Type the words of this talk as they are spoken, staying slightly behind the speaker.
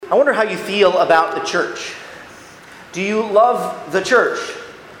I wonder how you feel about the church. Do you love the church?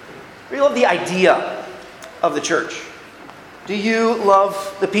 Do you love the idea of the church? Do you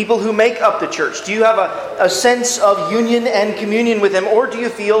love the people who make up the church? Do you have a sense of union and communion with them? Or do you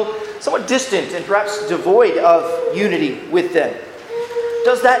feel somewhat distant and perhaps devoid of unity with them?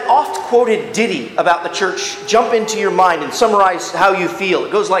 Does that oft-quoted ditty about the church jump into your mind and summarize how you feel?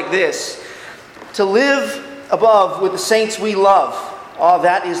 It goes like this: to live above with the saints we love,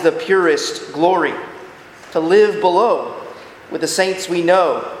 that is the purest glory. To live below with the saints we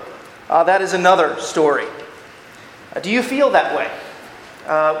know, that is another story. Do you feel that way?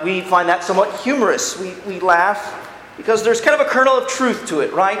 We find that somewhat humorous. We laugh because there's kind of a kernel of truth to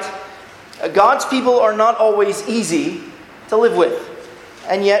it, right? God's people are not always easy to live with,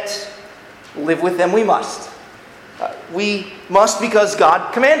 and yet live with them we must. We must because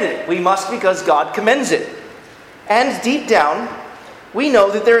God commanded it. We must because God commends it. And deep down, we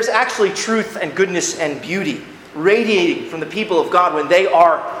know that there is actually truth and goodness and beauty radiating from the people of God when they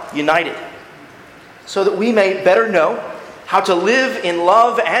are united. So that we may better know how to live in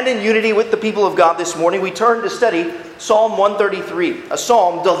love and in unity with the people of God this morning, we turn to study Psalm 133, a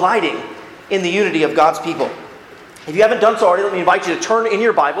psalm delighting in the unity of God's people. If you haven't done so already, let me invite you to turn in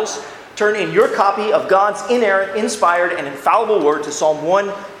your Bibles, turn in your copy of God's inerrant, inspired, and infallible word to Psalm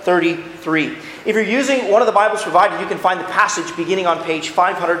 133. If you're using one of the Bibles provided, you can find the passage beginning on page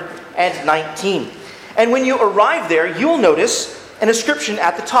 519. And when you arrive there, you will notice an inscription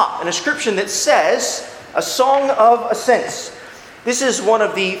at the top, an inscription that says, "A Song of Ascents." This is one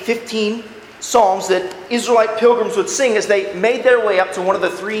of the 15 psalms that Israelite pilgrims would sing as they made their way up to one of the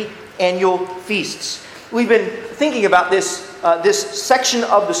 3 annual feasts. We've been thinking about this section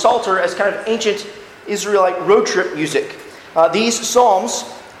of the Psalter as kind of ancient Israelite road trip music. These psalms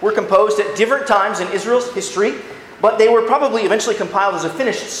were composed at different times in Israel's history, but they were probably eventually compiled as a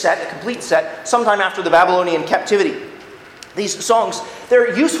finished set, a complete set, sometime after the Babylonian captivity. These songs,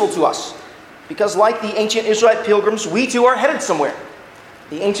 they're useful to us because like the ancient Israelite pilgrims, we too are headed somewhere.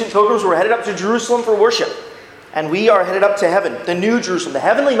 The ancient pilgrims were headed up to Jerusalem for worship, and we are headed up to heaven, the new Jerusalem, the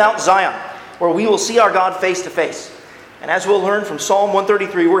heavenly Mount Zion, where we will see our God face to face. And as we'll learn from Psalm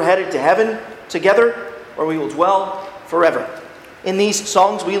 133, we're headed to heaven together, where we will dwell forever. In these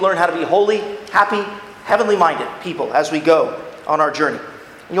songs, we learn how to be holy, happy, heavenly-minded people as we go on our journey.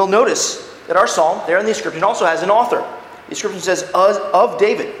 And you'll notice that our psalm, there in the inscription, also has an author. The inscription says, of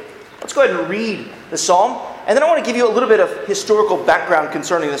David. Let's go ahead and read the psalm, and then I want to give you a little bit of historical background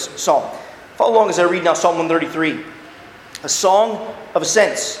concerning this psalm. Follow along as I read now Psalm 133. A song of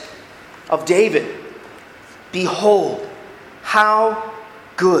ascents of David. Behold, how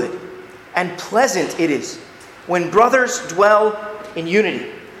good and pleasant it is when brothers dwell in unity.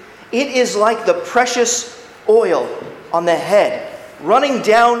 It is like the precious oil on the head, running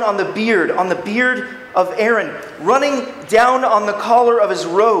down on the beard of Aaron, running down on the collar of his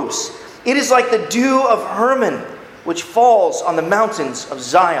robes. It is like the dew of Hermon, which falls on the mountains of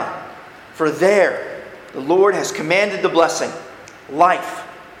Zion. For there the Lord has commanded the blessing, life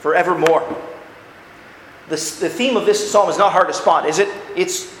forevermore. The theme of this psalm is not hard to spot, is it?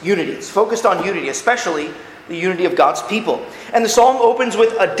 It's unity. It's focused on unity, especially the unity of God's people. And the psalm opens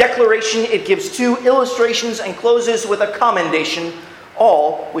with a declaration. It gives 2 illustrations and closes with a commendation,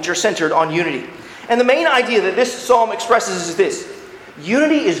 all which are centered on unity. And the main idea that this psalm expresses is this: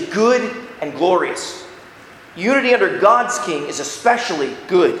 unity is good and glorious. Unity under God's King is especially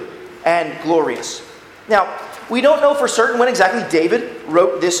good and glorious. Now, we don't know for certain when exactly David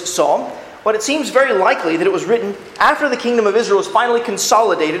wrote this psalm, but it seems very likely that it was written after the kingdom of Israel was finally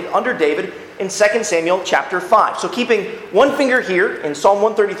consolidated under David in 2 Samuel chapter 5. So keeping one finger here in Psalm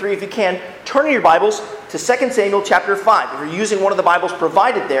 133, if you can, turn in your Bibles to 2 Samuel chapter 5. If you're using one of the Bibles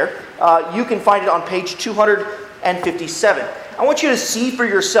provided there, you can find it on page 257. I want you to see for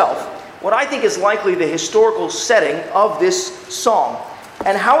yourself what I think is likely the historical setting of this psalm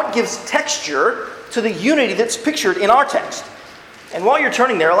and how it gives texture to the unity that's pictured in our text. And while you're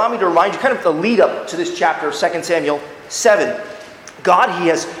turning there, allow me to remind you kind of the lead up to this chapter of 2 Samuel 7. God, He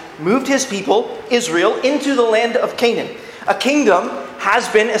has moved His people, Israel, into the land of Canaan. A kingdom has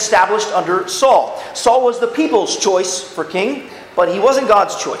been established under Saul. Saul was the people's choice for king, but he wasn't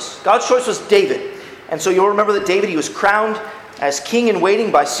God's choice. God's choice was David. And so you'll remember that David, he was crowned as king in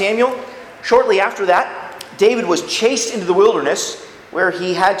waiting by Samuel. Shortly after that, David was chased into the wilderness where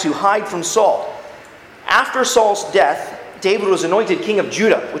he had to hide from Saul. After Saul's death, David was anointed king of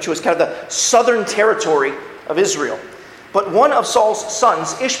Judah, which was kind of the southern territory of Israel. But one of Saul's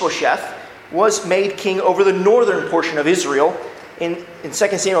sons, Ishbosheth, was made king over the northern portion of Israel in 2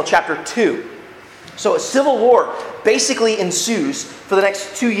 Samuel chapter 2. So a civil war basically ensues for the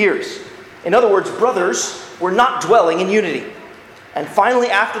next 2 years. In other words, brothers were not dwelling in unity. And finally,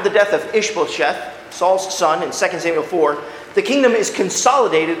 after the death of Ishbosheth, Saul's son, in 2 Samuel 4, the kingdom is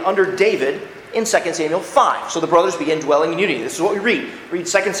consolidated under David in 2 Samuel 5. So the brothers begin dwelling in unity. This is what we read. Read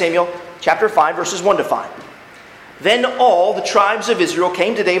 2 Samuel chapter 5, verses 1 to 5. Then all the tribes of Israel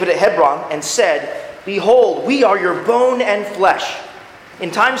came to David at Hebron and said, "Behold, we are your bone and flesh.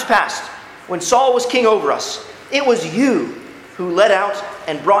 In times past, when Saul was king over us, it was you who led out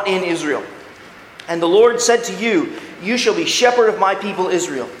and brought in Israel. And the Lord said to you, you shall be shepherd of my people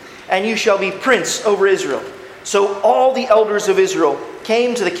Israel, and you shall be prince over Israel." So all the elders of Israel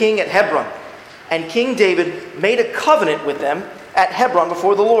came to the king at Hebron, and King David made a covenant with them at Hebron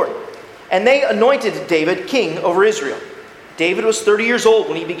before the Lord. And they anointed David king over Israel. David was 30 years old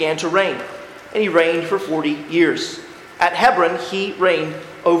when he began to reign, and he reigned for 40 years. At Hebron he reigned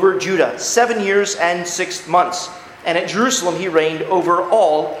over Judah 7 years and 6 months. And at Jerusalem he reigned over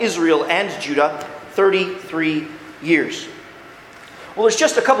all Israel and Judah 33 years. Well, there's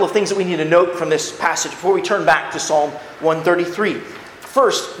just a couple of things that we need to note from this passage before we turn back to Psalm 133.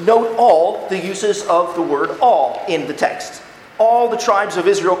 First, note all the uses of the word all in the text. All the tribes of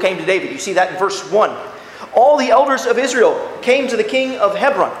Israel came to David. You see that in verse 1. All the elders of Israel came to the king of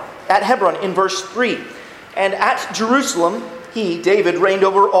Hebron, at Hebron in verse 3. And at Jerusalem, he, David, reigned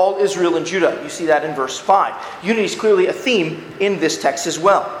over all Israel and Judah. You see that in verse 5. Unity is clearly a theme in this text as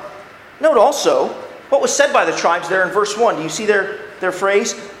well. Note also what was said by the tribes there in verse 1. Do you see their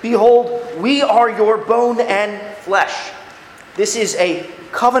phrase? "Behold, we are your bone and flesh." This is a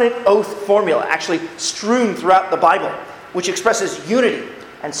covenant oath formula, actually strewn throughout the Bible, which expresses unity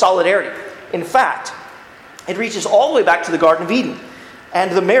and solidarity. In fact, it reaches all the way back to the Garden of Eden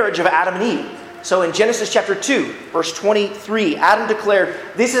and the marriage of Adam and Eve. So in Genesis chapter 2, verse 23, Adam declared,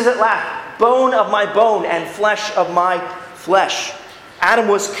 "This is at last bone of my bone and flesh of my flesh." Adam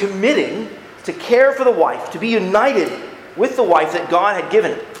was committing to care for the wife, to be united with the wife that God had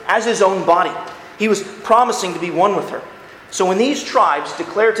given as his own body. He was promising to be one with her. So when these tribes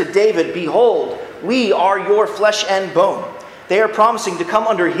declare to David, "Behold, we are your flesh and bone," they are promising to come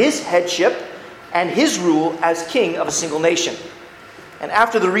under his headship and his rule as king of a single nation. And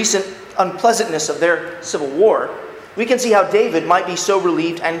after the recent unpleasantness of their civil war, we can see how David might be so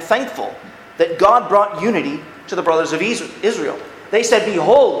relieved and thankful that God brought unity to the brothers of Israel. They said,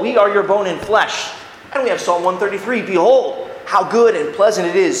 "Behold, we are your bone and flesh." And we have Psalm 133, "Behold, how good and pleasant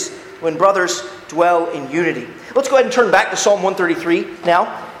it is when brothers dwell in unity." Let's go ahead and turn back to Psalm 133 now.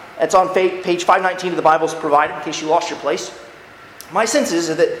 It's on page 519 of the Bibles provided, in case you lost your place. My sense is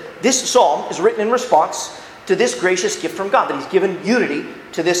that this psalm is written in response to this gracious gift from God, that he's given unity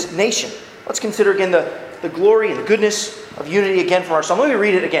to this nation. Let's consider again the glory and the goodness of unity again from our psalm. Let me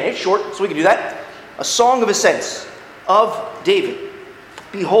read it again. It's short, so we can do that. A song of ascents of David.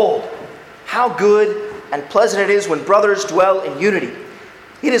 "Behold, how good and pleasant it is when brothers dwell in unity.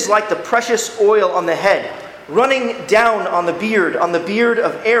 It is like the precious oil on the head, running down on the beard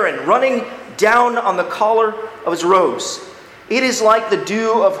of Aaron, running down on the collar of his robes. It is like the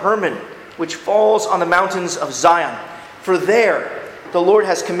dew of Hermon, which falls on the mountains of Zion. For there the Lord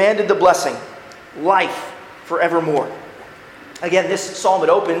has commanded the blessing, life forevermore." Again, this psalm, it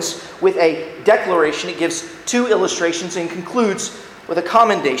opens with a declaration. It gives two illustrations and concludes with a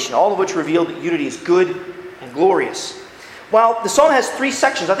commendation, all of which reveal that unity is good and glorious. While the psalm has 3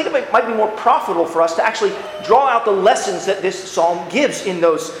 sections, I think it might be more profitable for us to actually draw out the lessons that this psalm gives in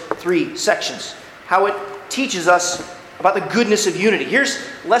those 3 sections. How it teaches us about the goodness of unity. Here's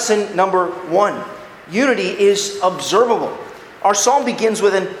lesson number 1. Unity is observable. Our psalm begins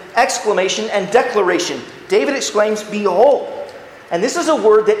with an exclamation and declaration. David exclaims, "Behold." And this is a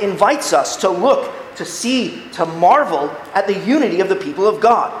word that invites us to look, to see, to marvel at the unity of the people of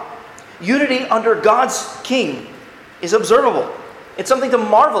God. Unity under God's king is observable. It's something to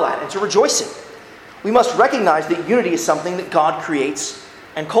marvel at and to rejoice in. We must recognize that unity is something that God creates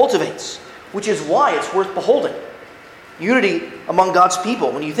and cultivates, which is why it's worth beholding. Unity among God's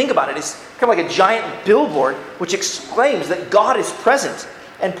people, when you think about it, is kind of like a giant billboard which exclaims that God is present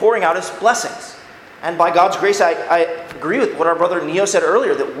and pouring out his blessings. And by God's grace, I agree with what our brother Neo said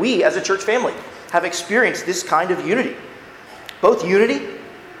earlier, that we as a church family have experienced this kind of unity. Both unity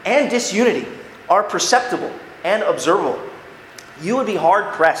and disunity are perceptible and observable. You would be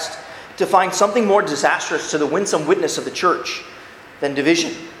hard-pressed to find something more disastrous to the winsome witness of the church than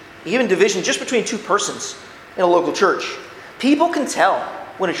division. Even division just between 2 persons in a local church. People can tell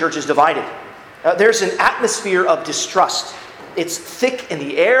when a church is divided. There's an atmosphere of distrust. It's thick in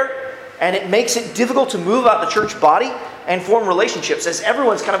the air, and it makes it difficult to move out the church body and form relationships, as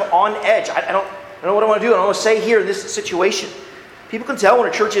everyone's kind of on edge. I And what I want to do, and I want to say here in this situation, people can tell when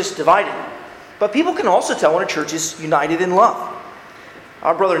a church is divided, but people can also tell when a church is united in love.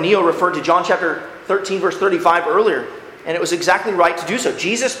 Our brother Neil referred to John chapter 13, verse 35 earlier, and it was exactly right to do so.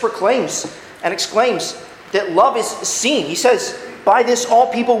 Jesus proclaims and exclaims that love is seen. He says, "By this all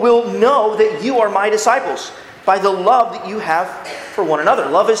people will know that you are my disciples, by the love that you have for one another."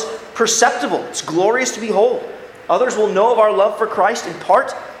 Love is perceptible. It's glorious to behold. Others will know of our love for Christ in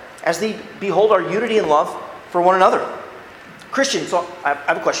part as they behold our unity and love for one another. Christians, so I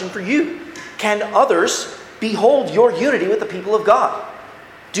have a question for you. Can others behold your unity with the people of God?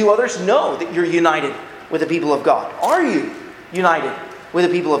 Do others know that you're united with the people of God? Are you united with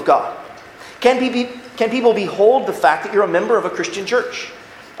the people of God? Can people behold the fact that you're a member of a Christian church?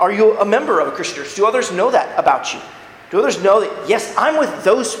 Are you a member of a Christian church? Do others know that about you? Do others know that, yes, I'm with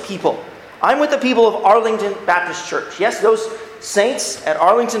those people. I'm with the people of Arlington Baptist Church. Yes, those saints at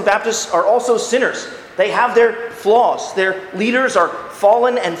Arlington Baptist are also sinners. They have their flaws. Their leaders are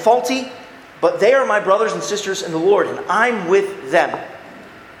fallen and faulty, but they are my brothers and sisters in the Lord, and I'm with them.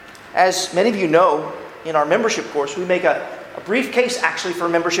 As many of you know, in our membership course, we make a brief case actually for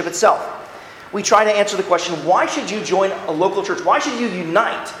membership itself. We try to answer the question, why should you join a local church? Why should you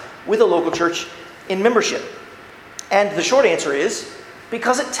unite with a local church in membership? And the short answer is,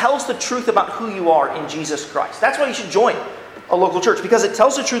 because it tells the truth about who you are in Jesus Christ. That's why you should join a local church, because it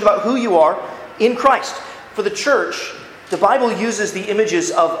tells the truth about who you are in Christ. For the church, the Bible uses the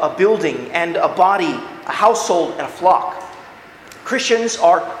images of a building and a body, a household, and a flock. Christians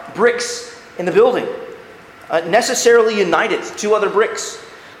are bricks in the building, necessarily united to other bricks.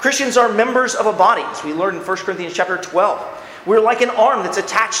 Christians are members of a body, as we learn in 1 Corinthians chapter 12. We're like an arm that's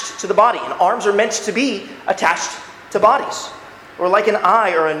attached to the body, and arms are meant to be attached to bodies. Or like an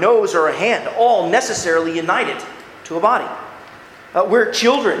eye or a nose or a hand, all necessarily united to a body. We're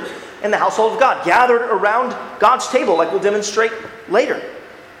children in the household of God, gathered around God's table, like we'll demonstrate later.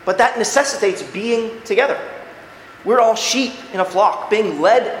 But that necessitates being together. We're all sheep in a flock, being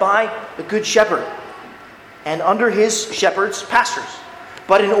led by the Good Shepherd, and under his shepherds, pastors.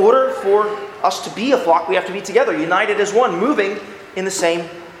 But in order for us to be a flock, we have to be together, united as one, moving in the same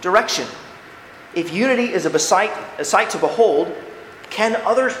direction. If unity is a sight to behold, can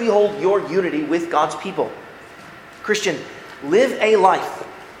others behold your unity with God's people? Christian, live a life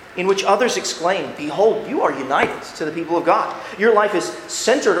in which others exclaim, "Behold, you are united to the people of God." Your life is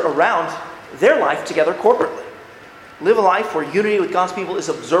centered around their life together corporately. Live a life where unity with God's people is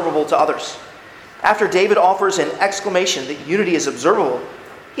observable to others. After David offers an exclamation that unity is observable,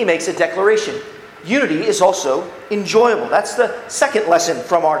 he makes a declaration. Unity is also enjoyable. That's the second lesson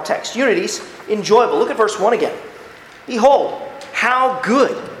from our text. Unity's enjoyable. Look at verse 1 again. "Behold, how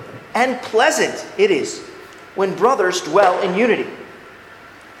good and pleasant it is when brothers dwell in unity."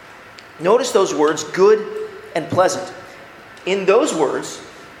 Notice those words, good and pleasant. In those words,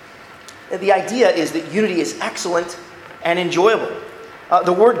 the idea is that unity is excellent and enjoyable.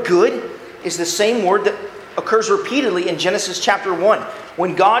 The word good is the same word that occurs repeatedly in Genesis chapter 1,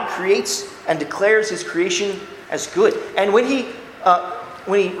 when God creates and declares his creation as good. And when he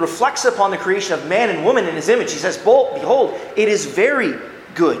reflects upon the creation of man and woman in his image, he says, "Behold, it is very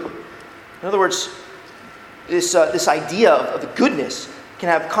good." In other words, this idea of the goodness can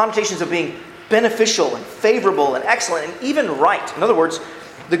have connotations of being beneficial and favorable and excellent and even right. In other words,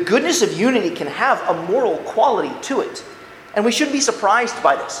 the goodness of unity can have a moral quality to it. And we shouldn't be surprised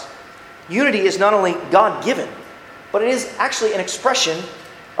by this. Unity is not only God-given, but it is actually an expression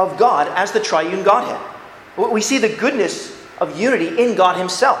of God as the triune Godhead. We see the goodness of unity in God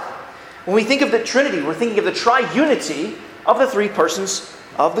himself. When we think of the Trinity, we're thinking of the triunity of the three persons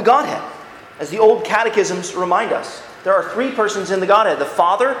of the Godhead. As the old catechisms remind us, there are three persons in the Godhead: the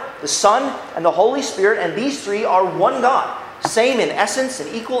Father, the Son, and the Holy Spirit, and these three are one God, same in essence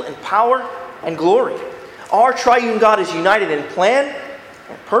and equal in power and glory. Our triune God is united in plan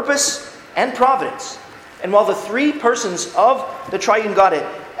and purpose and providence. And while the three persons of the triune Godhead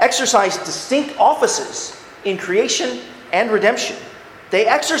exercise distinct offices in creation and redemption, they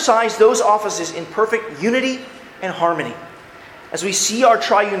exercise those offices in perfect unity and harmony. As we see our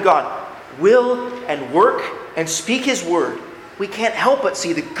triune God will and work and speak his word, we can't help but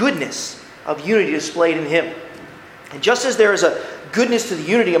see the goodness of unity displayed in him. And just as there is a goodness to the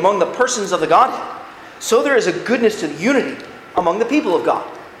unity among the persons of the Godhead, so there is a goodness to the unity among the people of God.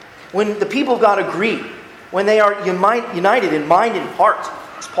 When the people of God agree, when they are united in mind and heart,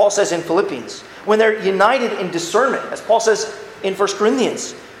 as Paul says in Philippians, when they're united in discernment, as Paul says in 1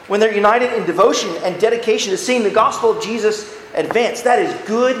 Corinthians, when they're united in devotion and dedication to seeing the gospel of Jesus advance, that is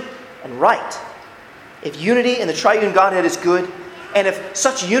good and right. If unity in the triune Godhead is good, And if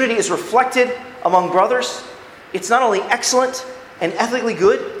such unity is reflected among brothers, it's not only excellent and ethically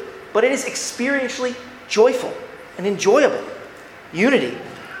good, but it is experientially joyful and enjoyable. Unity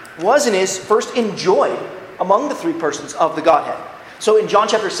was and is first enjoyed among the three persons of the Godhead. So in John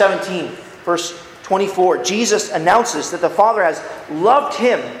chapter 17, verse 24, Jesus announces that the Father has loved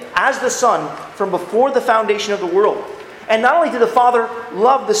him as the Son from before the foundation of the world. And not only did the Father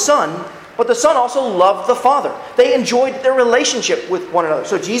love the Son, but the Son also loved the Father. They enjoyed their relationship with one another.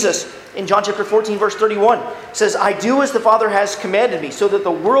 So Jesus, in John chapter 14, verse 31, says, I do as the Father has commanded me, so that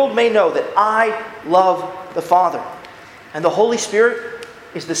the world may know that I love the Father. And the Holy Spirit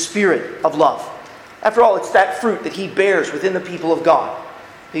is the Spirit of love. After all, it's that fruit that he bears within the people of God.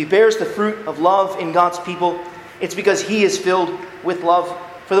 He bears the fruit of love in God's people. It's because he is filled with love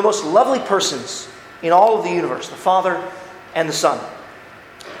for the most lovely persons in all of the universe, the Father and the Son.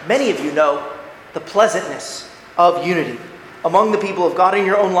 Many of you know the pleasantness of unity among the people of God in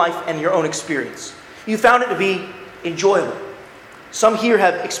your own life and your own experience. You found it to be enjoyable. Some here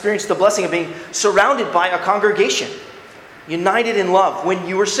have experienced the blessing of being surrounded by a congregation, united in love when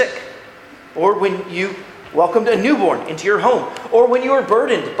you were sick, or when you welcomed a newborn into your home, or when you were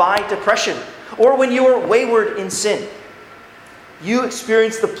burdened by depression, or when you were wayward in sin. You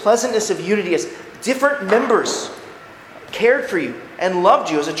experienced the pleasantness of unity as different members cared for you and loved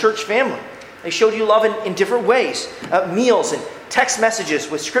you as a church family. They showed you love in different ways. Meals and text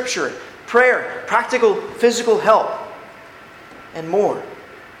messages with scripture, prayer, practical physical help, and more.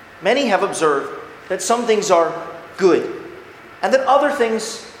 Many have observed that some things are good and that other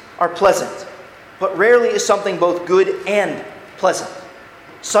things are pleasant, but rarely is something both good and pleasant.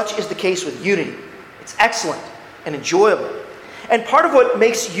 Such is the case with unity. It's excellent and enjoyable. And part of what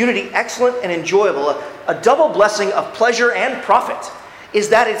makes unity excellent and enjoyable, a double blessing of pleasure and profit, is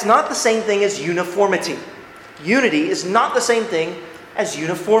that it's not the same thing as uniformity. Unity is not the same thing as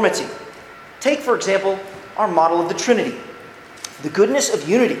uniformity. Take, for example, our model of the Trinity. The goodness of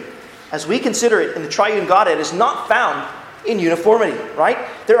unity, as we consider it in the triune Godhead, is not found in uniformity, right?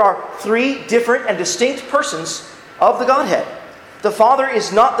 There are three different and distinct persons of the Godhead. The Father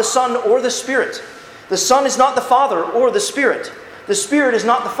is not the Son or the Spirit. The Son is not the Father or the Spirit. The Spirit is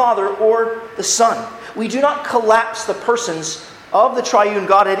not the Father or the Son. We do not collapse the persons of the triune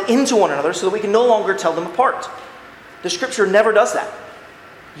Godhead into one another so that we can no longer tell them apart. The Scripture never does that.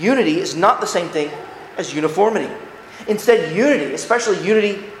 Unity is not the same thing as uniformity. Instead, unity, especially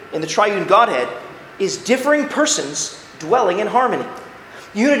unity in the triune Godhead, is differing persons dwelling in harmony.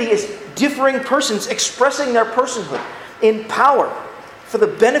 Unity is differing persons expressing their personhood in power for the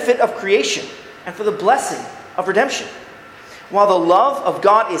benefit of creation and for the blessing of redemption. While the love of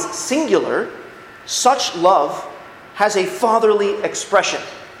God is singular, such love has a fatherly expression,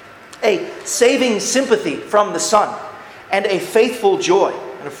 a saving sympathy from the Son, and a faithful joy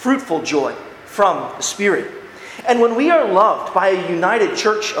and a fruitful joy from the Spirit. And when we are loved by a united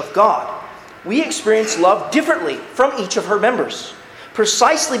church of God, we experience love differently from each of her members,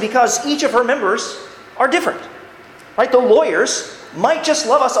 precisely because each of her members are different. Right? The lawyers might just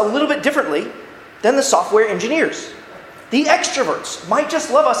love us a little bit differently than the software engineers. The extroverts might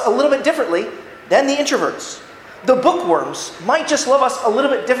just love us a little bit differently than the introverts. The bookworms might just love us a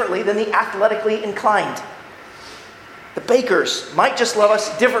little bit differently than the athletically inclined. The bakers might just love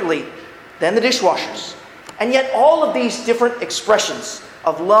us differently than the dishwashers. And yet all of these different expressions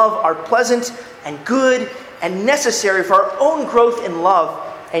of love are pleasant and good and necessary for our own growth in love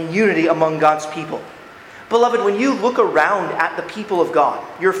and unity among God's people. Beloved, when you look around at the people of God,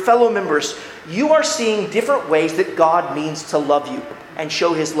 your fellow members, you are seeing different ways that God means to love you and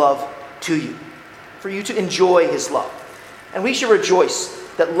show His love to you, for you to enjoy His love. And we should rejoice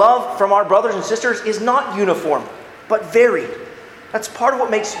that love from our brothers and sisters is not uniform, but varied. That's part of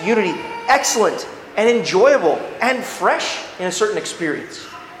what makes unity excellent and enjoyable and fresh in a certain experience.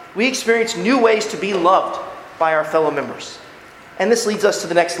 We experience new ways to be loved by our fellow members. And this leads us to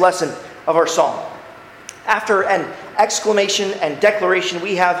the next lesson of our psalm. After an exclamation and declaration,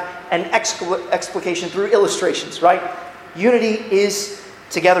 we have an explication through illustrations, right? Unity is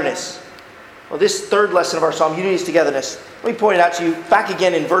togetherness. Well, this third lesson of our psalm, unity is togetherness. Let me point it out to you back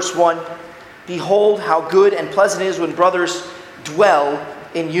again in verse 1. Behold how good and pleasant it is when brothers dwell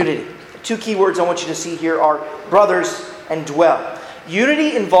in unity. The two key words I want you to see here are brothers and dwell.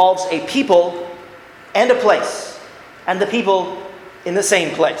 Unity involves a people and a place, and the people in the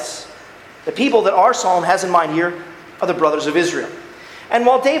same place. The people that our psalm has in mind here are the brothers of Israel. And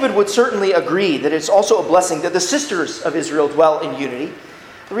while David would certainly agree that it's also a blessing that the sisters of Israel dwell in unity,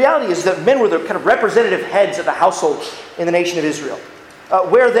 the reality is that men were the kind of representative heads of the household in the nation of Israel.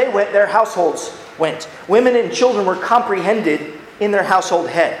 Where they went, their households went. Women and children were comprehended in their household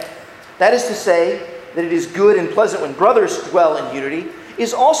head. That is to say that it is good and pleasant when brothers dwell in unity,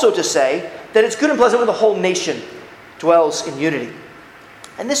 is also to say that it's good and pleasant when the whole nation dwells in unity.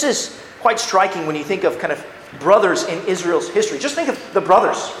 And this is quite striking when you think of kind of brothers in Israel's history. Just think of the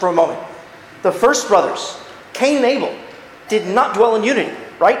brothers for a moment. The first brothers, Cain and Abel, did not dwell in unity,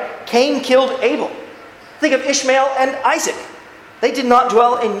 right? Cain killed Abel. Think of Ishmael and Isaac. They did not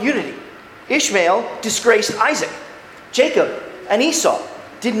dwell in unity. Ishmael disgraced Isaac. Jacob and Esau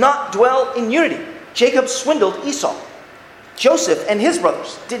did not dwell in unity. Jacob swindled Esau. Joseph and his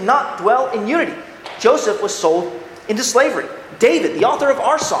brothers did not dwell in unity. Joseph was sold into slavery. David, the author of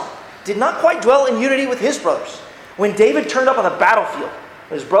our song, did not quite dwell in unity with his brothers. When David turned up on the battlefield,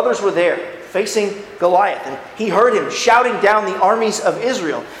 his brothers were there facing Goliath, and he heard him shouting down the armies of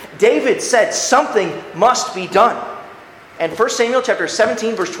Israel. David said, something must be done. And 1 Samuel chapter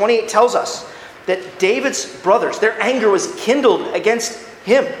 17, verse 28 tells us that David's brothers, their anger was kindled against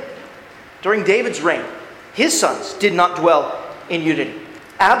him. During David's reign, his sons did not dwell in unity.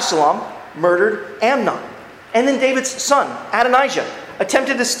 Absalom murdered Amnon. And then David's son, Adonijah,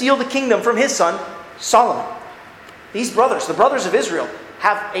 attempted to steal the kingdom from his son, Solomon. These brothers, the brothers of Israel,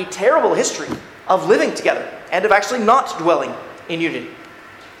 have a terrible history of living together and of actually not dwelling in unity.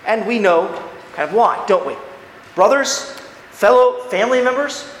 And we know kind of why, don't we? Brothers, fellow family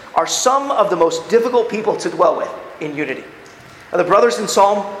members, are some of the most difficult people to dwell with in unity. Now, the brothers in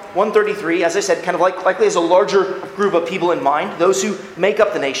Psalm 133, as I said, kind of likely has a larger group of people in mind, those who make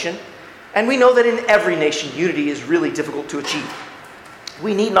up the nation. And we know that in every nation, unity is really difficult to achieve.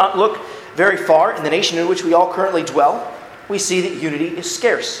 We need not look very far in the nation in which we all currently dwell. We see that unity is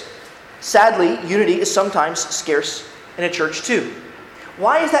scarce. Sadly, unity is sometimes scarce in a church too.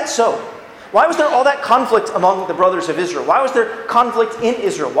 Why is that so? Why was there all that conflict among the brothers of Israel? Why was there conflict in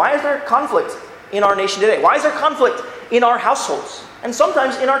Israel? Why is there conflict in our nation today? Why is there conflict in our households and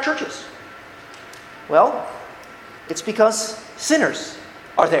sometimes in our churches? Well, it's because sinners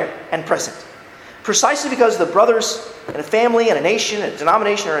are there and present. Precisely because the brothers in a family, in a nation, in a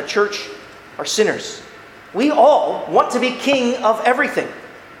denomination, or a church are sinners. We all want to be king of everything.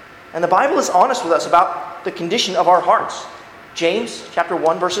 And the Bible is honest with us about the condition of our hearts. James chapter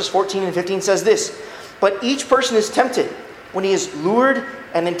 1 verses 14 and 15 says this, "But each person is tempted when he is lured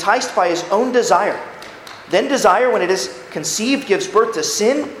and enticed by his own desire. Then desire, when it is conceived, gives birth to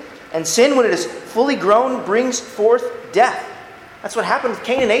sin, and sin, when it is fully grown, brings forth death." That's what happened with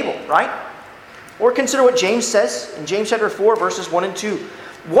Cain and Abel, right? Or consider what James says in James chapter 4 verses 1 and 2.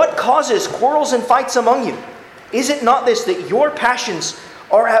 "What causes quarrels and fights among you? Is it not this, that your passions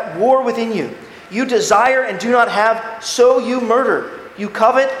are at war within you? You desire and do not have, so you murder. You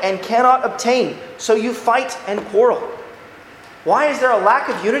covet and cannot obtain, so you fight and quarrel." Why is there a lack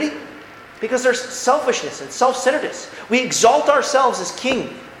of unity? Because there's selfishness and self-centeredness. We exalt ourselves as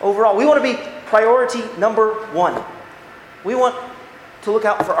king overall. We want to be priority number one. We want to look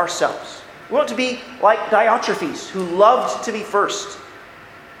out for ourselves. We want to be like Diotrephes, who loved to be first.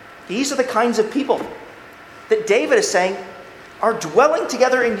 These are the kinds of people that David is saying are dwelling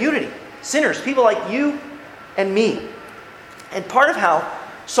together in unity. Sinners, people like you and me. And part of how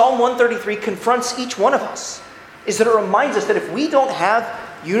Psalm 133 confronts each one of us is that it reminds us that if we don't have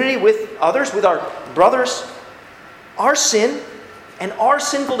unity with others, with our brothers, our sin and our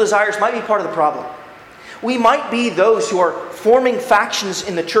sinful desires might be part of the problem. We might be those who are forming factions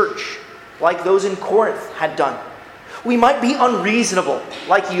in the church, like those in Corinth had done. We might be unreasonable,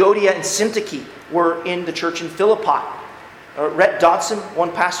 like Euodia and Syntyche were in the church in Philippi. Rhett Dodson,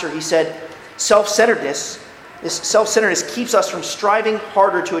 one pastor, he said, this self-centeredness keeps us from striving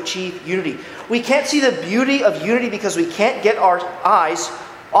harder to achieve unity. We can't see the beauty of unity because we can't get our eyes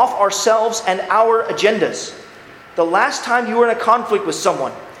off ourselves and our agendas. The last time you were in a conflict with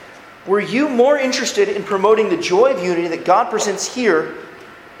someone, were you more interested in promoting the joy of unity that God presents here,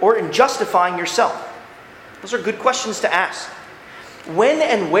 or in justifying yourself? Those are good questions to ask. When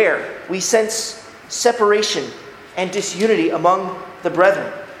and where we sense separation and disunity among the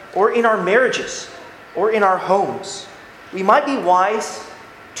brethren, or in our marriages, or in our homes, we might be wise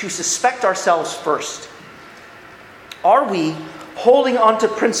to suspect ourselves first. Are we holding on to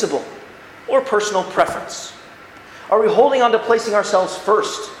principle or personal preference? Are we holding on to placing ourselves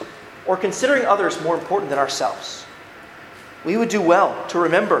first, or considering others more important than ourselves? We would do well to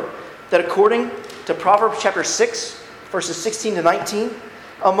remember that according to Proverbs chapter 6, verses 16 to 19,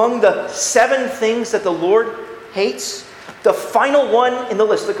 among the 7 things that the Lord hates, the final one in the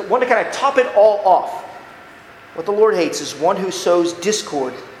list, the one to kind of top it all off, what the Lord hates is one who sows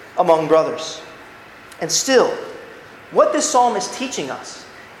discord among brothers. And still, what this psalm is teaching us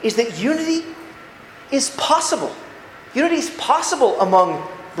is that unity is possible. Unity is possible among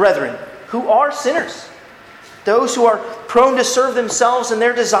brethren who are sinners. Those who are prone to serve themselves and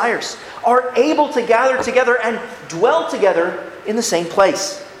their desires are able to gather together and dwell together in the same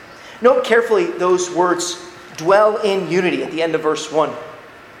place. Note carefully those words, dwell in unity, at the end of verse 1.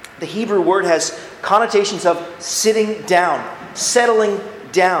 The Hebrew word has connotations of sitting down, settling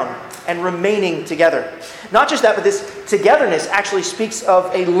down, and remaining together. Not just that, but this togetherness actually speaks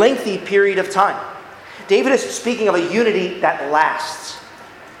of a lengthy period of time. David is speaking of a unity that lasts.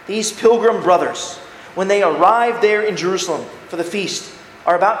 These pilgrim brothers, when they arrive there in Jerusalem for the feast,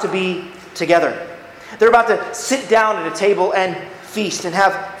 are about to be together. They're about to sit down at a table and feast and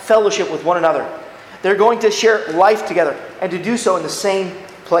have fellowship with one another. They're going to share life together and to do so in the same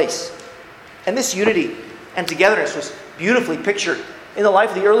place. And this unity and togetherness was beautifully pictured in the life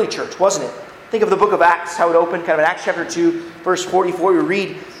of the early church, wasn't it? Think of the book of Acts, how it opened, kind of in Acts chapter 2, verse 44, we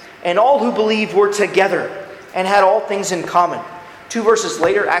read, "And all who believed were together and had all things in common." 2 verses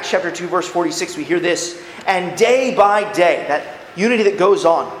later, Acts chapter 2, verse 46, we hear this, "And day by day," that unity that goes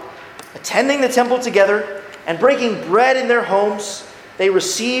on, "attending the temple together and breaking bread in their homes, they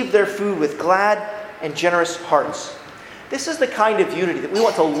received their food with glad and generous hearts." This is the kind of unity that we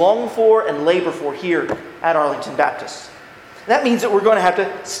want to long for and labor for here at Arlington Baptist. That means that we're going to have to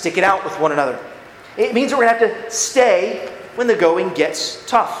stick it out with one another. It means that we're going to have to stay when the going gets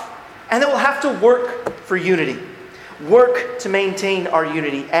tough. And that we'll have to work for unity. Work to maintain our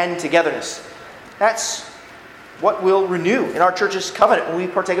unity and togetherness. That's what we'll renew in our church's covenant when we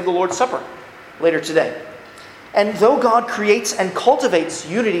partake of the Lord's Supper later today. And though God creates and cultivates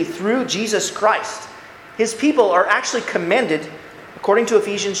unity through Jesus Christ, His people are actually commanded, according to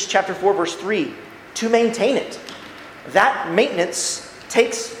Ephesians chapter 4, verse 3, to maintain it. That maintenance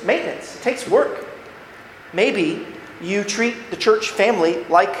takes work. Maybe you treat the church family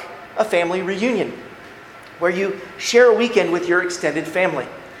like a family reunion, where you share a weekend with your extended family.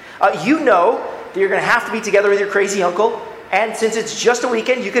 You know that you're going to have to be together with your crazy uncle, and since it's just a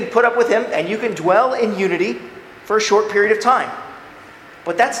weekend, you can put up with him and you can dwell in unity for a short period of time.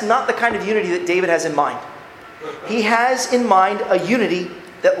 But that's not the kind of unity that David has in mind. He has in mind a unity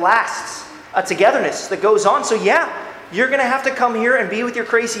that lasts, a togetherness that goes on. So yeah, you're going to have to come here and be with your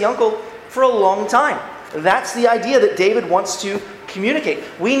crazy uncle for a long time. That's the idea that David wants to communicate.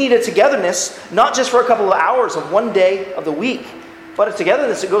 We need a togetherness, not just for a couple of hours of one day of the week, but a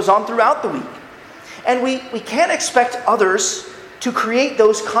togetherness that goes on throughout the week. And we can't expect others to create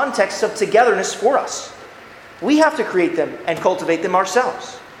those contexts of togetherness for us. We have to create them and cultivate them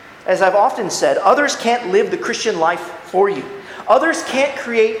ourselves. As I've often said, others can't live the Christian life for you. Others can't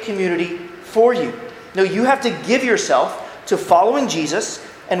create community for you. No, you have to give yourself to following Jesus,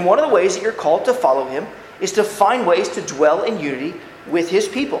 and one of the ways that you're called to follow Him is to find ways to dwell in unity with His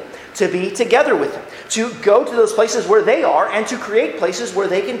people, to be together with them, to go to those places where they are, and to create places where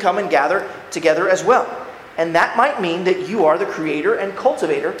they can come and gather together as well. And that might mean that you are the creator and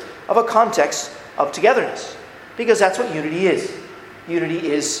cultivator of a context of togetherness, because that's what unity is.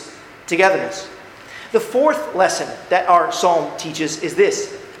 Unity is togetherness. The fourth lesson that our psalm teaches is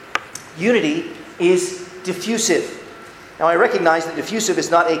this: unity is diffusive. Now, I recognize that diffusive is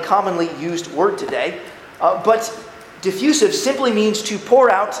not a commonly used word today, but diffusive simply means to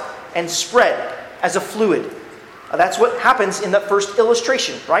pour out and spread as a fluid. That's what happens in that first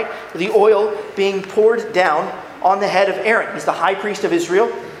illustration, right? The oil being poured down on the head of Aaron. He's the high priest of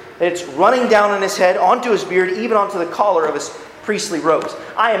Israel. It's running down on his head, onto his beard, even onto the collar of his priestly robes.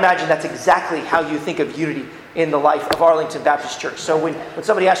 I imagine that's exactly how you think of unity in the life of Arlington Baptist Church. So when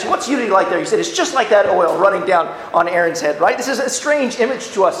somebody asks you, what's unity like there? You said, it's just like that oil running down on Aaron's head, right? This is a strange image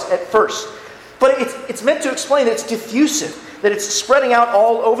to us at first. But it's meant to explain that it's diffusive, that it's spreading out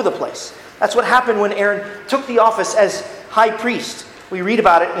all over the place. That's what happened when Aaron took the office as high priest. We read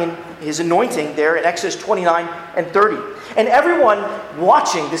about it in his anointing there in Exodus 29 and 30. And everyone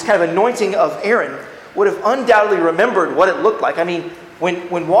watching this kind of anointing of Aaron would have undoubtedly remembered what it looked like. I mean,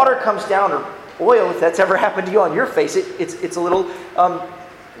 when water comes down, or oil, if that's ever happened to you on your face, it's a little,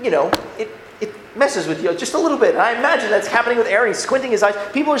 it messes with you just a little bit. And I imagine that's happening with Aaron. He's squinting his eyes.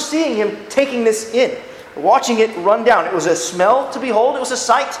 People are seeing him taking this in, watching it run down. It was a smell to behold. It was a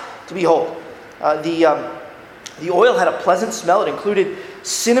sight to behold. The oil had a pleasant smell. It included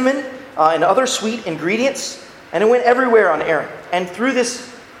cinnamon and other sweet ingredients, and it went everywhere on Aaron. And through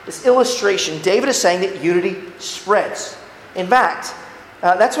this illustration, David is saying that unity spreads. In fact,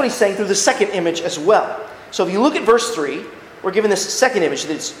 that's what he's saying through the second image as well. So if you look at verse 3, we're given this second image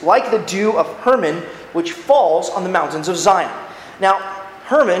that it's like the dew of Hermon, which falls on the mountains of Zion. Now,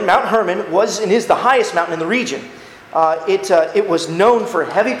 Mount Hermon was and is the highest mountain in the region. It was known for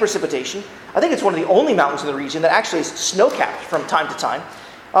heavy precipitation, I think it's one of the only mountains in the region that actually is snow-capped from time to time.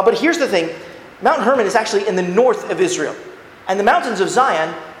 But here's the thing. Mount Hermon is actually in the north of Israel. And the mountains of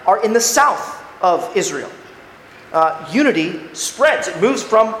Zion are in the south of Israel. Unity spreads. It moves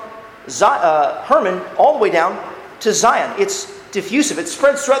from Hermon all the way down to Zion. It's diffusive. It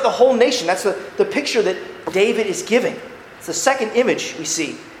spreads throughout the whole nation. That's the picture that David is giving. It's the second image we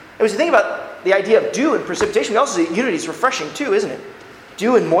see. And as you think about the idea of dew and precipitation, we also see unity is refreshing too, isn't it?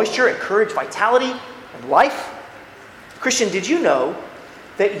 Dew and moisture encourage vitality and life. Christian, did you know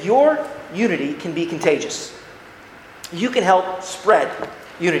that your unity can be contagious? You can help spread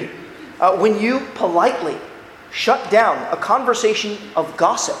unity. When you politely shut down a conversation of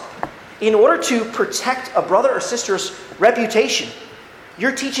gossip in order to protect a brother or sister's reputation,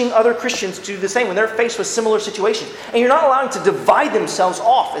 you're teaching other Christians to do the same when they're faced with similar situations. And you're not allowing to divide themselves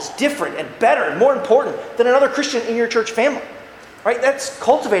off as different and better and more important than another Christian in your church family. Right? That's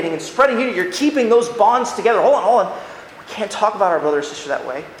cultivating and spreading unity. You're keeping those bonds together. Hold on. We can't talk about our brother or sister that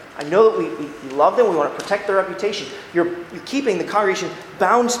way. I know that we love them. We want to protect their reputation. You're keeping the congregation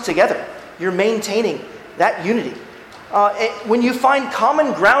bound together. You're maintaining that unity. When you find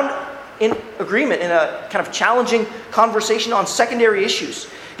common ground in agreement in a kind of challenging conversation on secondary issues,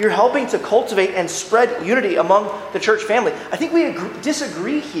 you're helping to cultivate and spread unity among the church family. I think we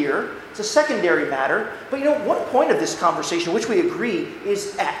disagree here. It's a secondary matter. But one point of this conversation, which we agree,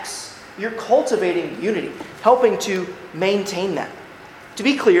 is X. You're cultivating unity, helping to maintain that. To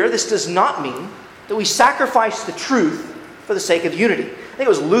be clear, this does not mean that we sacrifice the truth for the sake of unity. I think it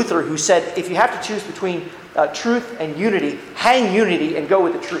was Luther who said, if you have to choose between truth and unity, hang unity and go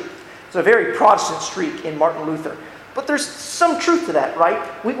with the truth. It's a very Protestant streak in Martin Luther. But there's some truth to that,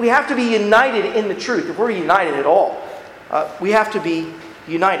 right? We have to be united in the truth. If we're united at all, we have to be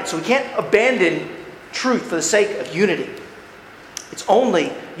united. So we can't abandon truth for the sake of unity. It's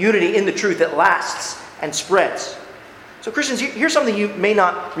only unity in the truth that lasts and spreads. So Christians, here's something you may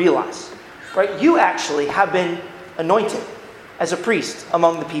not realize. Right? You actually have been anointed as a priest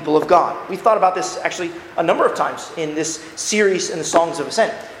among the people of God. We've thought about this actually a number of times in this series in the Songs of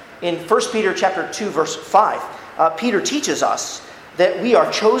Ascent. In 1 Peter chapter 2, verse 5, Peter teaches us that we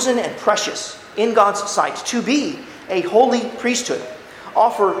are chosen and precious in God's sight to be a holy priesthood,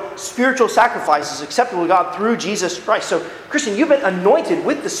 offer spiritual sacrifices acceptable to God through Jesus Christ. So, Christian, you've been anointed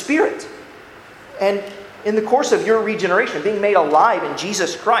with the Spirit. And in the course of your regeneration, being made alive in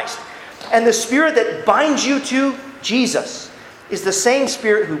Jesus Christ. And the Spirit that binds you to Jesus is the same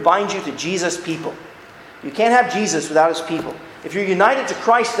Spirit who binds you to Jesus' people. You can't have Jesus without His people. If you're united to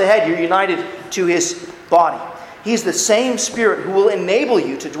Christ the head, you're united to His body. He's the same Spirit who will enable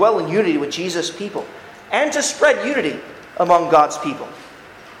you to dwell in unity with Jesus' people and to spread unity among God's people.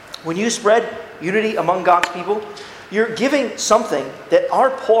 When you spread unity among God's people, you're giving something that our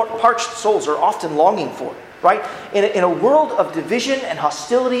parched souls are often longing for, right? In a world of division and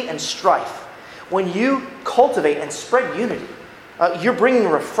hostility and strife, when you cultivate and spread unity, you're bringing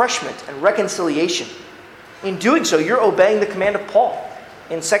refreshment and reconciliation. In doing so, you're obeying the command of Paul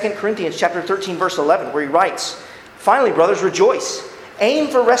in 2 Corinthians chapter 13, verse 11, where he writes, "Finally, brothers, rejoice. Aim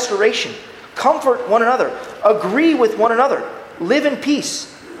for restoration. Comfort one another. Agree with one another. Live in peace.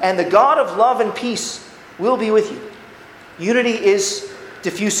 And the God of love and peace will be with you." Unity is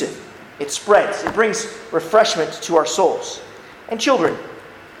diffusive. It spreads. It brings refreshment to our souls. And children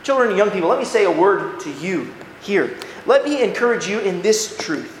and young people, let me say a word to you here. Let me encourage you in this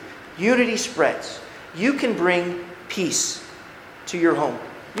truth. Unity spreads. You can bring peace to your home.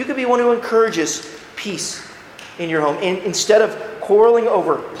 You can be one who encourages peace in your home. Instead of quarreling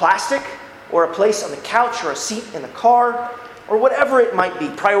over plastic or a place on the couch or a seat in the car or whatever it might be,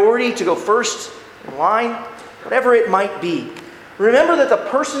 priority to go first in line, whatever it might be, remember that the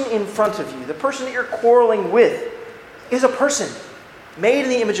person in front of you, the person that you're quarreling with, is a person made in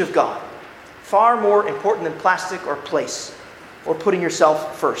the image of God, far more important than plastic or place or putting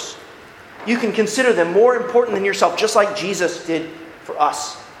yourself first. You can consider them more important than yourself, just like Jesus did for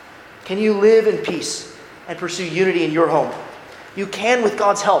us. Can you live in peace and pursue unity in your home? You can with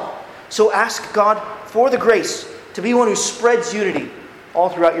God's help. So ask God for the grace to be one who spreads unity all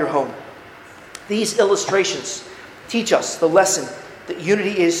throughout your home. These illustrations teach us the lesson that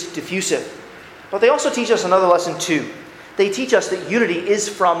unity is diffusive. But they also teach us another lesson too. They teach us that unity is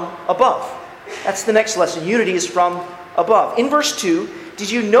from above. That's the next lesson. Unity is from above. In verse 2, did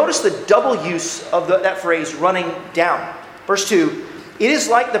you notice the double use of that phrase, running down? Verse 2, it is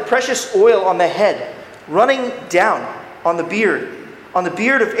like the precious oil on the head, running down on the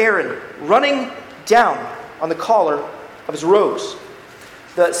beard of Aaron, running down on the collar of his robes.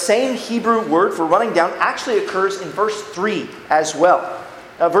 The same Hebrew word for running down actually occurs in verse 3 as well.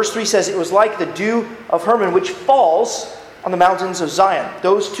 Verse 3 says, it was like the dew of Hermon, which falls on the mountains of Zion.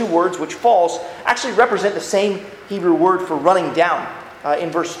 Those two words, which falls, actually represent the same Hebrew word for running down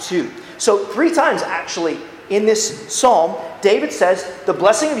in verse 2. So 3 times, actually, in this psalm, David says the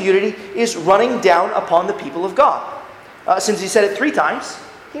blessing of unity is running down upon the people of God. Since he said it 3 times,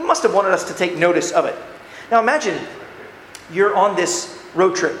 he must have wanted us to take notice of it. Now imagine you're on this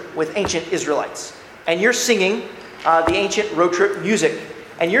road trip with ancient Israelites, and you're singing the ancient road trip music,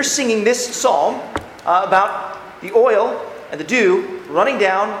 and you're singing this psalm about the oil and the dew running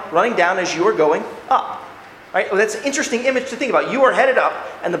down as you are going up. Right? Well, that's an interesting image to think about. You are headed up,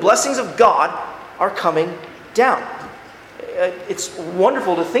 and the blessings of God are coming down. It's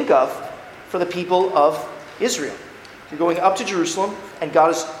wonderful to think of for the people of Israel. You're going up to Jerusalem, and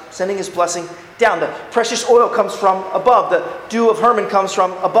God is sending His blessing down. The precious oil comes from above. The dew of Hermon comes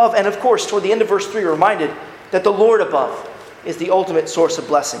from above. And of course, toward the end of verse 3, we're reminded that the Lord above is the ultimate source of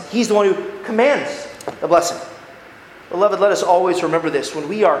blessing. He's the one who commands the blessing. Beloved, let us always remember this. When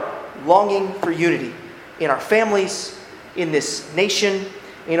we are longing for unity in our families, in this nation,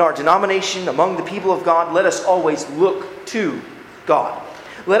 in our denomination, among the people of God, let us always look to God.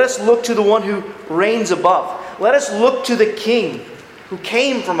 Let us look to the one who reigns above. Let us look to the King who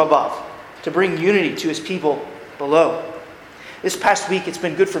came from above to bring unity to His people below. This past week, it's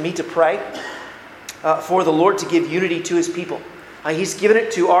been good for me to pray for the Lord to give unity to His people. He's given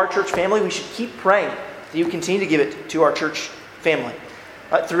it to our church family. We should keep praying that He will continue to give it to our church family.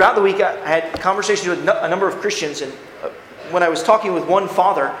 Throughout the week, I had conversations with a number of Christians, and when I was talking with one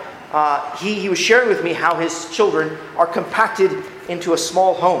father, he was sharing with me how his children are compacted into a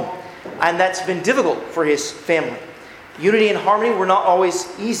small home, and that's been difficult for his family. Unity and harmony were not always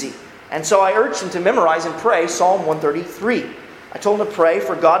easy, and so I urged him to memorize and pray Psalm 133. I told him to pray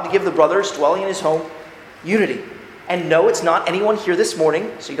for God to give the brothers dwelling in his home unity. And no, it's not anyone here this morning,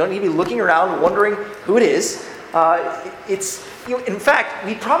 so you don't need to be looking around wondering who it is. In fact,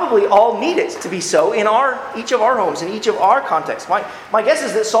 we probably all need it to be so in each of our homes, in each of our contexts. My guess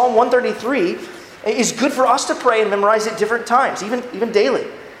is that Psalm 133 is good for us to pray and memorize at different times, even daily.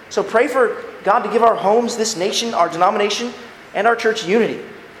 So pray for God to give our homes, this nation, our denomination, and our church unity.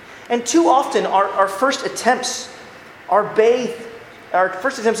 And too often our first attempts at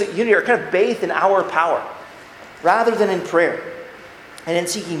unity are kind of bathed in our power, rather than in prayer and in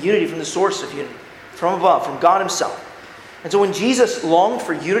seeking unity from the source of unity, from above, from God Himself. And so when Jesus longed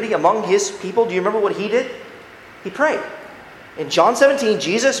for unity among His people, do you remember what He did? He prayed. In John 17,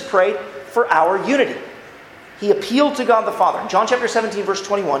 Jesus prayed for our unity. He appealed to God the Father. In John chapter 17, verse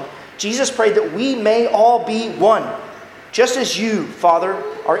 21, Jesus prayed that we may all be one, just as you, Father,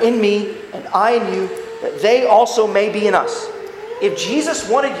 are in me and I in you, that they also may be in us. If Jesus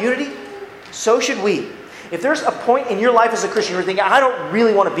wanted unity, so should we. If there's a point in your life as a Christian where you're thinking, I don't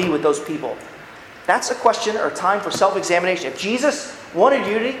really want to be with those people, that's a question or a time for self-examination. If Jesus wanted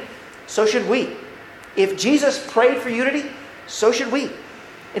unity, so should we. If Jesus prayed for unity, so should we.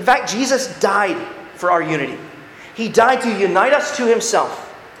 In fact, Jesus died for our unity. He died to unite us to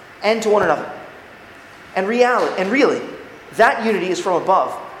Himself and to one another. And really, that unity is from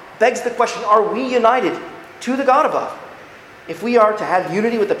above. Begs the question, are we united to the God above? If we are to have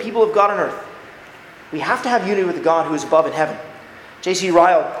unity with the people of God on earth, we have to have unity with the God who is above in heaven. J.C.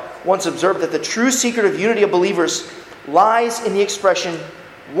 Ryle once observed that the true secret of unity of believers lies in the expression,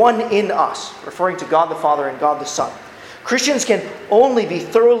 one in us, referring to God the Father and God the Son. Christians can only be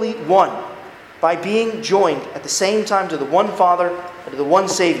thoroughly one by being joined at the same time to the one Father and to the one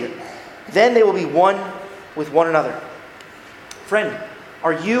Savior. Then they will be one with one another. Friend,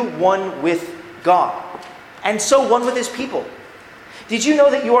 are you one with God? And so one with His people? Did you know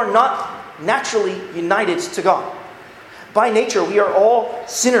that you are not naturally united to God? By nature, we are all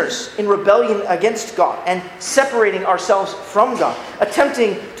sinners in rebellion against God and separating ourselves from God,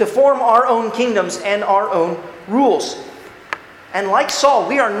 attempting to form our own kingdoms and our own rules. And like Saul,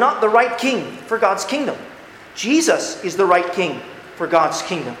 we are not the right king for God's kingdom. Jesus is the right king for God's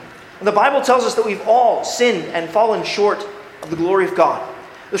kingdom. And the Bible tells us that we've all sinned and fallen short of the glory of God.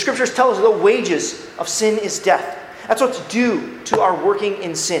 The Scriptures tell us that the wages of sin is death. That's what's due to our working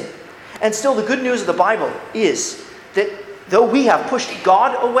in sin. And still, the good news of the Bible is that though we have pushed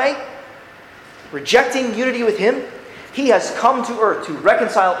God away, rejecting unity with Him, He has come to earth to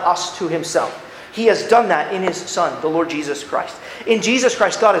reconcile us to Himself. He has done that in His Son, the Lord Jesus Christ. In Jesus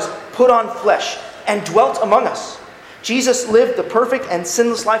Christ, God has put on flesh and dwelt among us. Jesus lived the perfect and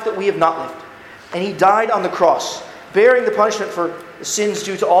sinless life that we have not lived. And He died on the cross, bearing the punishment for the sins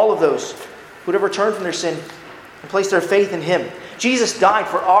due to all of those who would have returned from their sin and placed their faith in Him. Jesus died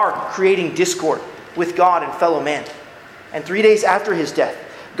for our creating discord with God and fellow man. And 3 days after His death,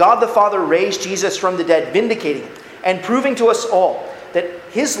 God the Father raised Jesus from the dead, vindicating him and proving to us all that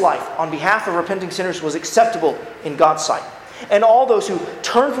his life on behalf of repenting sinners was acceptable in God's sight. And all those who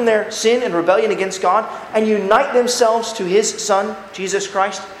turn from their sin and rebellion against God and unite themselves to his Son, Jesus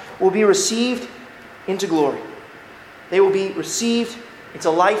Christ, will be received into glory. They will be received into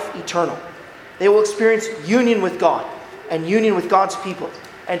life eternal. They will experience union with God and union with God's people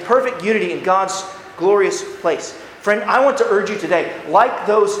and perfect unity in God's glorious place. Friend, I want to urge you today, like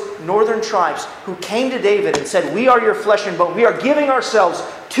those northern tribes who came to David and said, "We are your flesh and bone. We are giving ourselves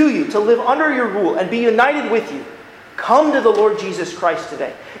to you to live under your rule and be united with you." Come to the Lord Jesus Christ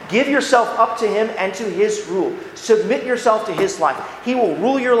today. Give yourself up to him and to his rule. Submit yourself to his life. He will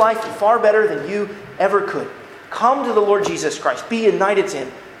rule your life far better than you ever could. Come to the Lord Jesus Christ. Be united to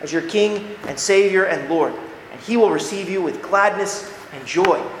him as your King and Savior and Lord. And he will receive you with gladness and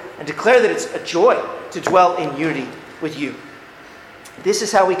joy, and declare that it's a joy to dwell in unity with you. This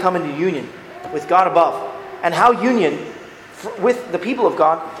is how we come into union with God above, and how union with the people of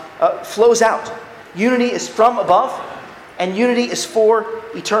God flows out. Unity is from above, and unity is for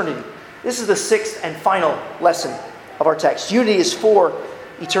eternity. This is the sixth and final lesson of our text. Unity is for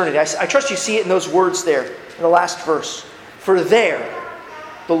eternity. I trust you see it in those words there in the last verse. For there,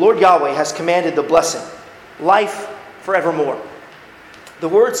 the Lord Yahweh has commanded the blessing, life forevermore. The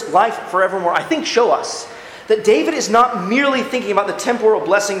words life forevermore, I think, show us that David is not merely thinking about the temporal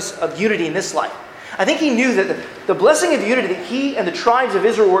blessings of unity in this life. I think he knew that the blessing of unity that he and the tribes of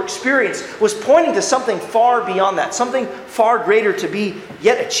Israel were experiencing was pointing to something far beyond that, something far greater to be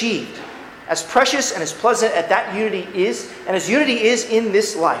yet achieved. As precious and as pleasant as that unity is, and as unity is in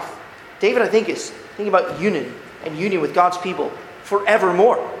this life, David, I think, is thinking about union and union with God's people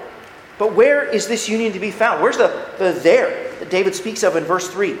forevermore. But where is this union to be found? Where's the there that David speaks of in verse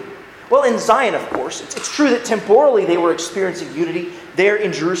 3? Well, in Zion, of course. It's true that temporally they were experiencing unity there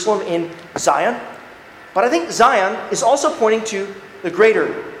in Jerusalem, in Zion. But I think Zion is also pointing to the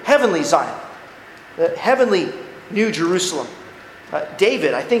greater heavenly Zion, the heavenly New Jerusalem.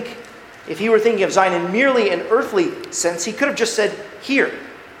 David, I think, if he were thinking of Zion in merely an earthly sense, he could have just said here,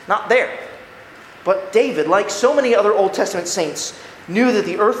 not there. But David, like so many other Old Testament saints, knew that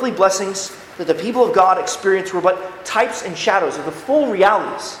the earthly blessings that the people of God experienced were but types and shadows of the full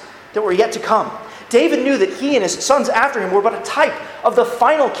realities that were yet to come. David knew that he and his sons after him were but a type of the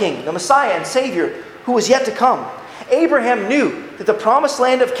final king, the Messiah and Savior, who was yet to come. Abraham knew that the promised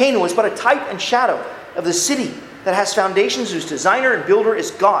land of Canaan was but a type and shadow of the city that has foundations, whose designer and builder is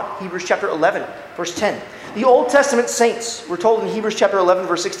God. Hebrews chapter 11, verse 10. The Old Testament saints, we're told in Hebrews chapter 11,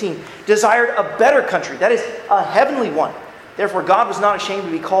 verse 16, desired a better country, that is, a heavenly one. Therefore, God was not ashamed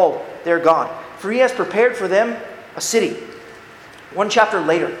to be called their God, for he has prepared for them a city. One chapter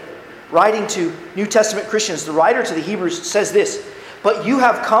later, writing to New Testament Christians, the writer to the Hebrews says this, "But you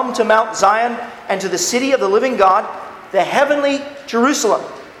have come to Mount Zion and to the city of the living God, the heavenly Jerusalem,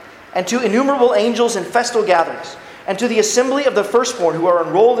 and to innumerable angels in festal gatherings, and to the assembly of the firstborn who are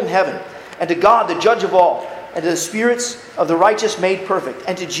enrolled in heaven, and to God, the judge of all, and to the spirits of the righteous made perfect,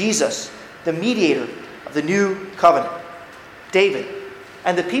 and to Jesus, the mediator of the new covenant." David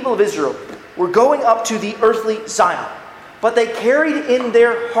and the people of Israel were going up to the earthly Zion, but they carried in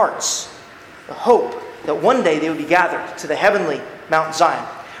their hearts the hope that one day they would be gathered to the heavenly Mount Zion,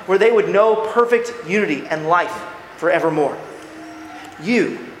 where they would know perfect unity and life forevermore.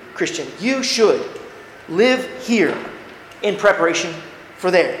 You, Christian, you should live here in preparation for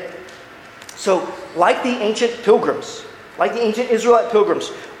there. So, like the ancient pilgrims, like the ancient Israelite pilgrims,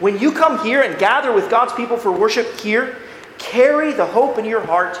 when you come here and gather with God's people for worship here, carry the hope in your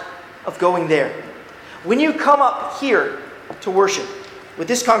heart of going there. When you come up here to worship with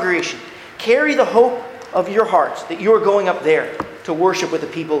this congregation, carry the hope of your heart that you are going up there to worship with the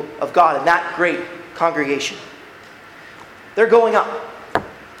people of God in that great congregation. They're going up.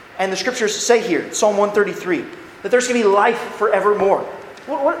 And the scriptures say here, Psalm 133, that there's going to be life forevermore.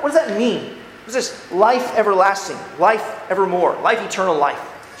 What does that mean? What is this life everlasting, life evermore, life eternal life?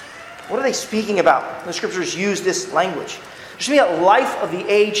 What are they speaking about? The scriptures use this language. There's going to be a life of the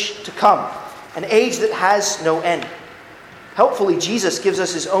age to come, an age that has no end. Helpfully, Jesus gives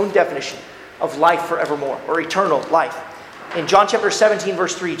us his own definition of life forevermore, or eternal life. In John chapter 17,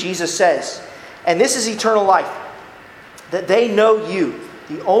 verse 3, Jesus says, "And this is eternal life, that they know you,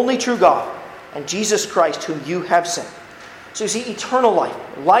 the only true God, and Jesus Christ, whom you have sent." So you see, eternal life,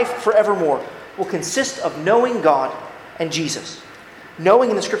 life forevermore, will consist of knowing God and Jesus. Knowing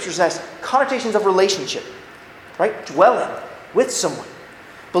in the scriptures has connotations of relationship, right? Dwelling with someone.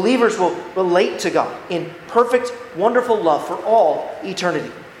 Believers will relate to God in perfect, wonderful love for all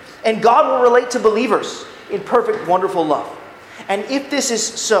eternity. And God will relate to believers in perfect, wonderful love. And if this is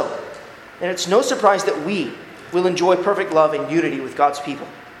so, then it's no surprise that we will enjoy perfect love and unity with God's people.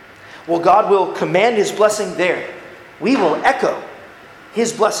 Well, God will command his blessing there. We will echo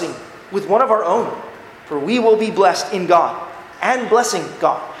his blessing with one of our own, for we will be blessed in God and blessing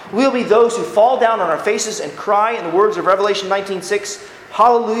God. We will be those who fall down on our faces and cry in the words of Revelation 19:6,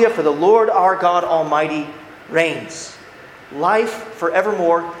 "Hallelujah, for the Lord our God Almighty reigns." Life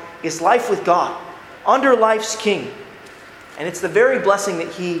forevermore is life with God, under life's King. And it's the very blessing that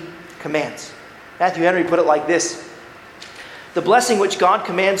he commands. Matthew Henry put it like this: "The blessing which God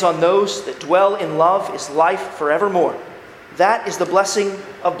commands on those that dwell in love is life forevermore. That is the blessing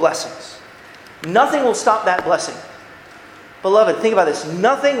of blessings." Nothing will stop that blessing. Beloved, think about this.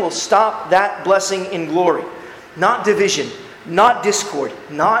 Nothing will stop that blessing in glory. Not division, not discord,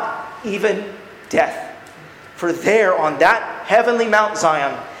 not even death. For there on that heavenly Mount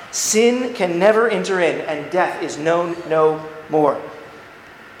Zion, sin can never enter in and death is known no more.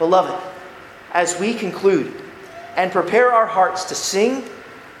 Beloved, as we conclude and prepare our hearts to sing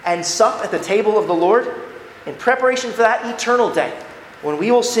and sup at the table of the Lord in preparation for that eternal day when we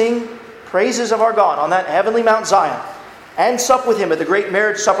will sing praises of our God on that heavenly Mount Zion and sup with him at the great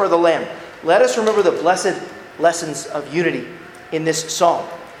marriage supper of the Lamb, let us remember the blessed lessons of unity in this psalm.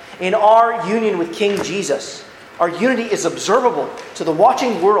 In our union with King Jesus, our unity is observable to the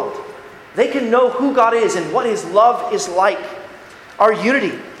watching world. They can know who God is and what his love is like. Our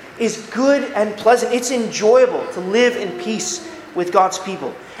unity is good and pleasant. It's enjoyable to live in peace with God's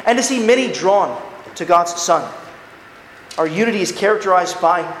people and to see many drawn to God's Son. Our unity is characterized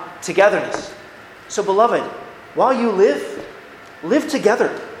by togetherness. So, beloved, while you live together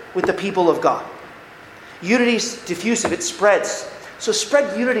with the people of God. Unity is diffusive, it spreads. So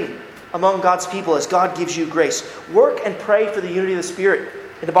spread unity among God's people as God gives you grace. Work and pray for the unity of the Spirit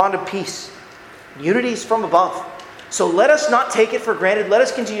in the bond of peace. Unity is from above. So let us not take it for granted. Let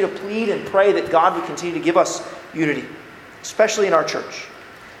us continue to plead and pray that God would continue to give us unity, especially in our church.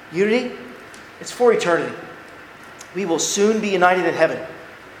 Unity, it's for eternity. We will soon be united in heaven,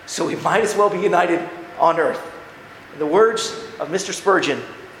 so we might as well be united on earth. In the words of Mr. Spurgeon,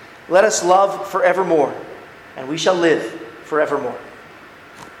 let us love forevermore, and we shall live forevermore.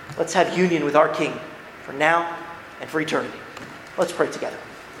 Let's have union with our King for now and for eternity. Let's pray together.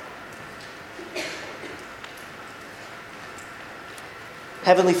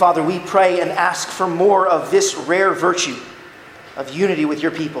 Heavenly Father, we pray and ask for more of this rare virtue of unity with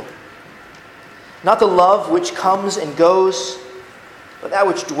your people. Not the love which comes and goes, but that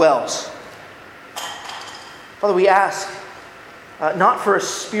which dwells. Father, we ask not for a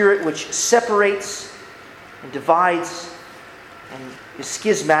spirit which separates and divides and is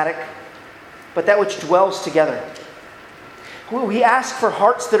schismatic, but that which dwells together. We ask for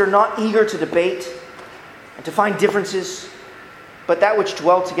hearts that are not eager to debate and to find differences, but that which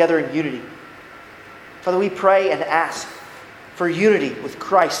dwell together in unity. Father, we pray and ask for unity with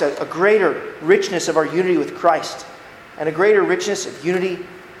Christ, a greater richness of our unity with Christ, and a greater richness of unity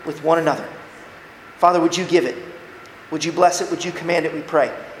with one another. Father, would you give it? Would you bless it? Would you command it, we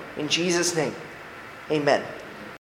pray? In Jesus' name, amen.